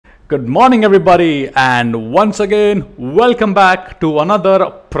Good morning everybody, and once again welcome back to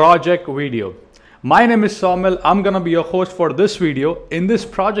another project video. My name is Saumil. I'm gonna be your host for this video. In this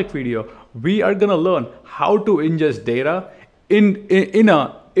project video, we are gonna learn how to ingest data in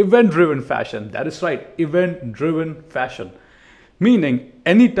a event-driven fashion. That is right, event-driven fashion. Meaning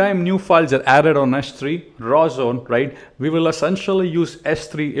anytime new files are added on S3 raw zone, right, we will essentially use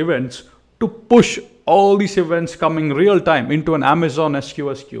S3 events to push all these events coming real time into an Amazon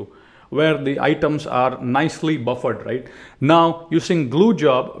SQS queue, where the items are nicely buffered, right? Now, using Glue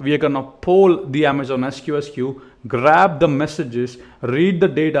job, we are gonna poll the Amazon SQS queue, grab the messages, read the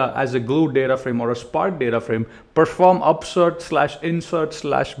data as a Glue data frame or a Spark data frame, perform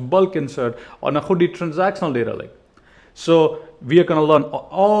upsert/insert/bulk insert on a Hoodie transactional data lake. So we are going to learn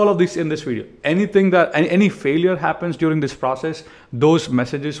all of this in this video. Any failure happens during this process, those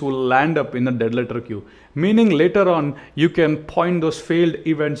messages will land up in the dead letter queue, meaning later on you can point those failed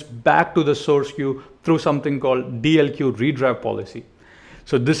events back to the source queue through something called DLQ redrive policy.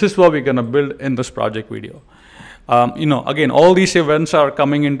 So this is what we're going to build in this project video. Again, all these events are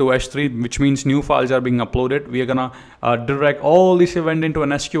coming into S3, which means new files are being uploaded. We are going to direct all these events into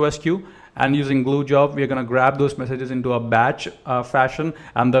an SQS queue. And using Glue job, we're going to grab those messages into a batch fashion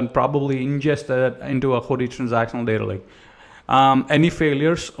and then probably ingest that into a Hoodie transactional data lake. Any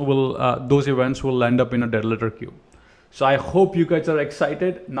failures those events will end up in a dead letter queue. So I hope you guys are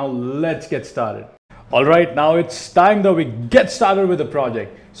excited. Now let's get started. All right, now it's time that we get started with the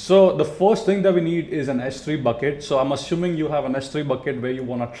project. So the first thing that we need is an S3 bucket. So I'm assuming you have an S3 bucket where you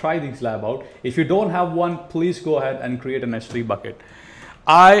want to try these lab out. If you don't have one, please go ahead and create an S3 bucket.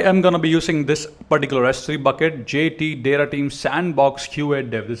 I am going to be using this particular S3 bucket, JT Data Team Sandbox QA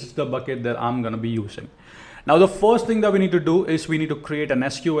Dev. This is the bucket that I'm going to be using. Now, the first thing that we need to do is we need to create an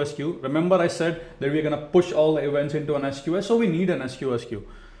SQS queue. Remember I said that we're going to push all the events into an SQS, so we need an SQS queue.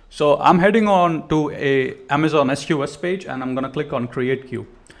 So I'm heading on to a Amazon SQS page and I'm going to click on Create Queue.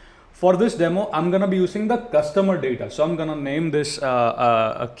 For this demo, I'm going to be using the customer data. So I'm going to name this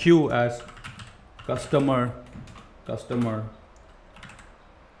a queue as customer.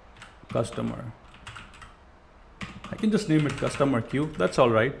 I can just name it customer queue. That's all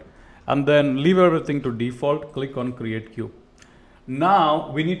right. And then leave everything to default. Click on Create Queue.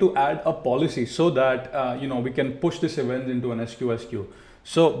 Now we need to add a policy so that we can push this event into an SQS queue.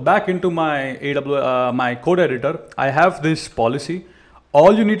 So back into my my code editor, I have this policy.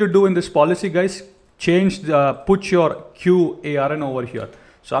 All you need to do in this policy, guys, put your queue ARN over here.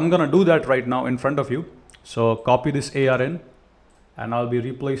 So I'm gonna do that right now in front of you. So copy this ARN. And I'll be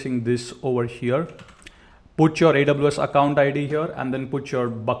replacing this over here. Put your AWS account ID here and then put your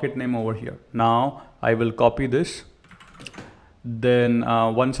bucket name over here. Now I will copy this. Then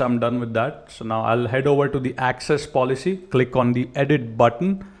once I'm done with that, so now I'll head over to the access policy, click on the edit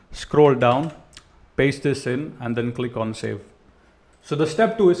button, scroll down, paste this in and then click on save. So the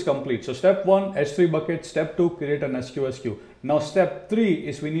step 2 is complete. So step 1, S3 bucket. Step 2, create an SQS queue. Now step 3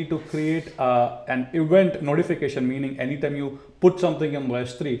 is we need to create an event notification, meaning anytime you put something in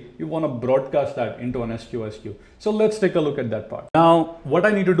S3, you want to broadcast that into an SQS queue. So let's take a look at that part. Now what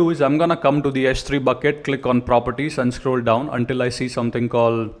I need to do is I'm going to come to the S3 bucket, click on properties and scroll down until I see something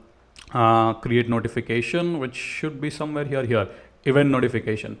called create notification, which should be somewhere here, event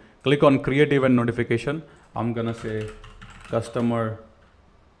notification. Click on create event notification. I'm going to say customer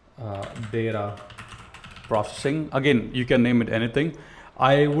data processing. Again, you can name it anything.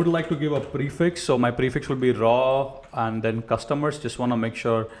 I would like to give a prefix. So my prefix will be raw and then customers. Just want to make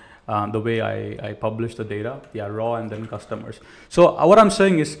sure the way I publish the data. Yeah, raw and then customers. So what I'm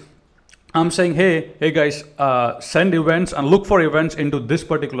saying is, I'm saying, hey guys, send events and look for events into this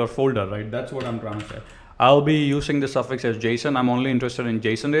particular folder, right? That's what I'm trying to say. I'll be using the suffix as JSON. I'm only interested in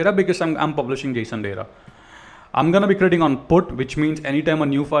JSON data because I'm publishing JSON data. I'm going to be creating on put, which means anytime a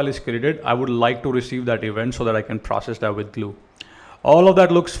new file is created, I would like to receive that event so that I can process that with Glue. All of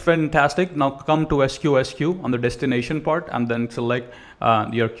that looks fantastic. Now come to SQS queue on the destination part and then select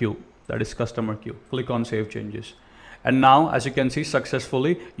your queue, that is customer queue. Click on save changes. And now, as you can see,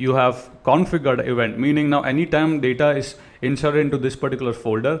 successfully, you have configured event, meaning now anytime data is inserted into this particular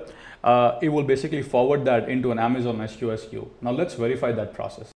folder, it will basically forward that into an Amazon SQS queue. Now let's verify that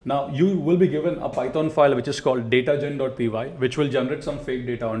process. Now you will be given a Python file which is called datagen.py, which will generate some fake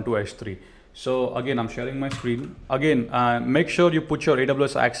data onto S3. So again, I'm sharing my screen. Again, make sure you put your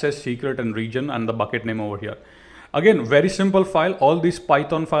AWS access, secret and region and the bucket name over here. Again, very simple file. All this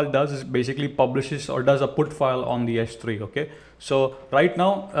Python file does is basically publishes or does a put file on the S3. Okay. So right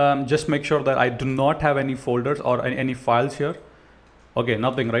now, just make sure that I do not have any folders or any files here. Okay,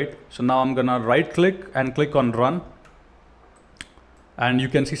 nothing, right? So now I'm gonna right click and click on run. and you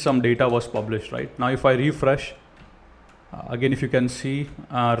can see some data was published, right? Now if I refresh, again, if you can see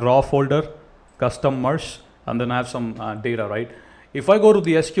raw folder, custom merge, and then I have some data, right? If I go to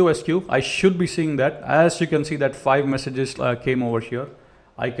the SQS queue, I should be seeing that. As you can see that 5 messages came over here.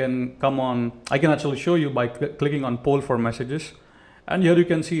 I can actually show you by clicking on poll for messages. And here you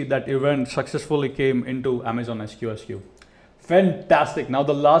can see that event successfully came into Amazon SQS queue. Fantastic. Now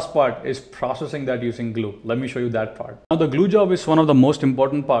the last part is processing that using Glue. Let me show you that part. Now the Glue job is one of the most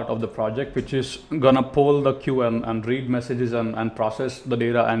important part of the project, which is gonna poll the queue and read messages and process the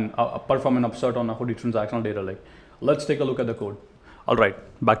data and perform an upsert on a Hoodie Transactional Data Lake. Let's take a look at the code. All right,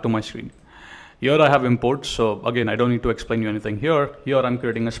 back to my screen. Here I have imports. So again, I don't need to explain you anything here. Here I'm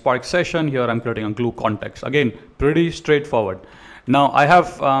creating a Spark session. Here I'm creating a Glue context. Again, pretty straightforward. Now I have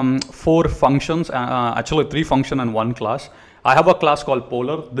 4 functions, actually 3 functions and 1 class. I have a class called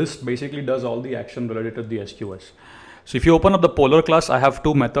Polar. This basically does all the action related to the SQS. So if you open up the Polar class, I have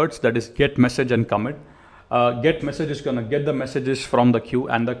 2 methods, that is get message and commit. Get message is gonna get the messages from the queue,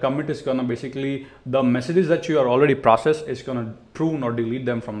 and the commit is gonna basically the messages that you are already processed is gonna prune or delete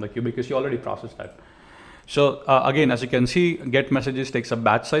them from the queue because you already processed that. So again, as you can see, get messages takes a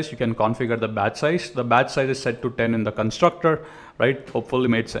batch size. You can configure the batch size. The batch size is set to 10 in the constructor, right? Hopefully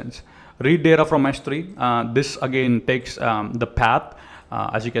made sense. Read data from S3. This again takes the path,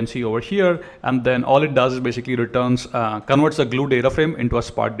 as you can see over here, and then all it does is basically returns, converts a Glue data frame into a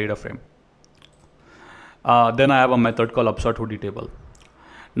Spark data frame. Then I have a method called upsert Hoodie table.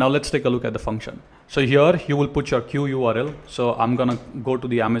 Now let's take a look at the function. So here you will put your queue URL. So I'm gonna go to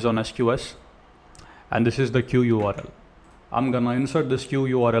the Amazon SQS, and this is the queue URL. I'm gonna insert this queue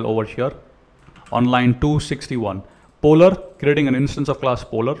URL over here on line 261. Polar, creating an instance of class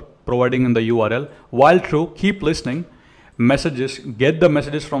Polar, providing in the URL. While true, keep listening. Messages, get the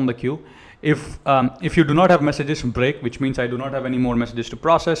messages from the queue. If you do not have messages, break, which means I do not have any more messages to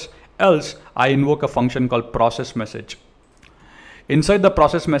process. Else, I invoke a function called process message. Inside the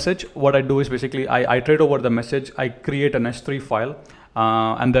process message, what I do is basically I iterate over the message. I create an S3 file,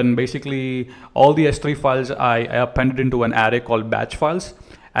 and then basically all the S3 files I append it into an array called batch files.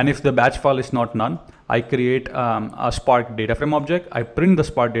 And if the batch file is not none, I create a Spark data frame object. I print the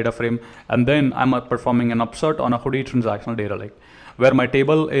Spark data frame, and then I'm performing an upsert on a Hoodie Transactional Data Lake, where my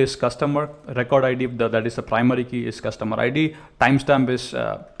table is customer, record ID, that is the primary key is customer ID, timestamp is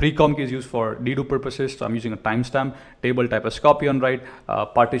precom key is used for dedo purposes, so I'm using a timestamp, table type as copy on write,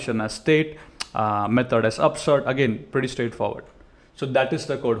 partition as state, method as upsert. Again, pretty straightforward. So that is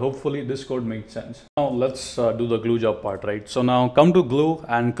the code. Hopefully this code makes sense. Now let's do the Glue job part, right? So now come to Glue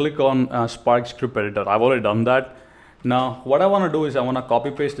and click on Spark script editor. I've already done that. Now what I want to do is I want to copy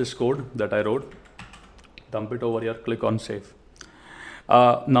paste this code that I wrote, dump it over here, click on save.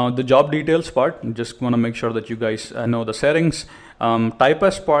 Now the job details part, just want to make sure that you guys know the settings. Type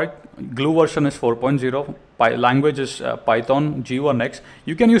as Spark, Glue version is 4.0, language is Python, G1X.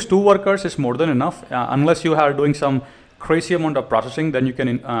 You can use 2 workers, is more than enough, unless you are doing some crazy amount of processing, then you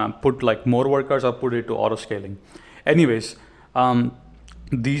can put like more workers or put it to auto scaling. Anyways,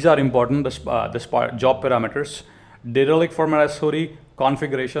 these are important, the Spark job parameters. Data lake format as Hoodie,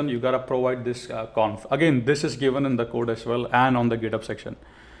 configuration, you gotta provide this conf. Again, this is given in the code as well and on the GitHub section.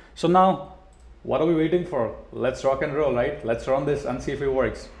 So now, what are we waiting for? Let's rock and roll, right? Let's run this and see if it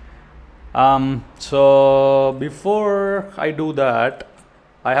works. So before I do that,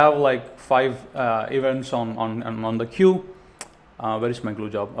 I have like 5 events on the queue. Where is my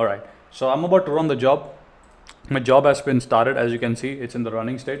Glue job? All right. So I'm about to run the job. My job has been started. As you can see, it's in the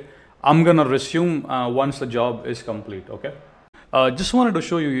running state. I'm gonna resume once the job is complete. Okay. Just wanted to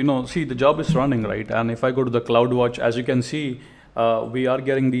show you, see the job is running, right? And if I go to the CloudWatch, as you can see, we are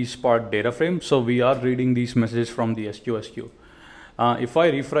getting these Spark data frames. So we are reading these messages from the SQS queue. If I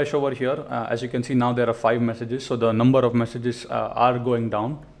refresh over here, as you can see, now there are 5 messages. So the number of messages are going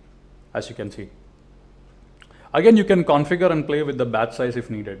down, as you can see. Again, you can configure and play with the batch size if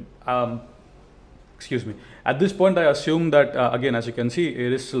needed. Excuse me. At this point, I assume that, again, as you can see,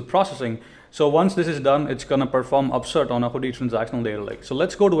 it is still processing. So once this is done, it's going to perform upsert on a Hoodie Transactional Data Lake. So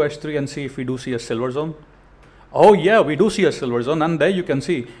let's go to S3 and see if we do see a silver zone. Oh yeah, we do see a silver zone, and there you can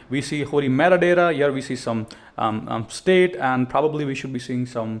see, we see Hoodie metadata. Here we see some state, and probably we should be seeing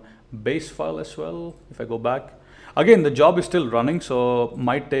some base file as well. If I go back, again, the job is still running, so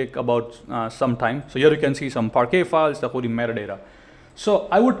might take about some time. So here you can see some Parquet files, the Hoodie metadata. So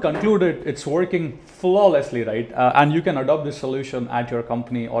I would conclude it's working flawlessly, right? And you can adopt this solution at your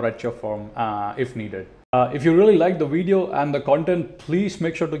company or at your firm if needed. If you really like the video and the content, please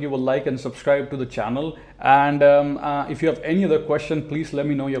make sure to give a like and subscribe to the channel. And if you have any other question, please let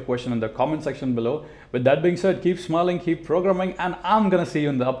me know your question in the comment section below. With that being said, keep smiling, keep programming, and I'm gonna see you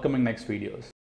in the upcoming next videos.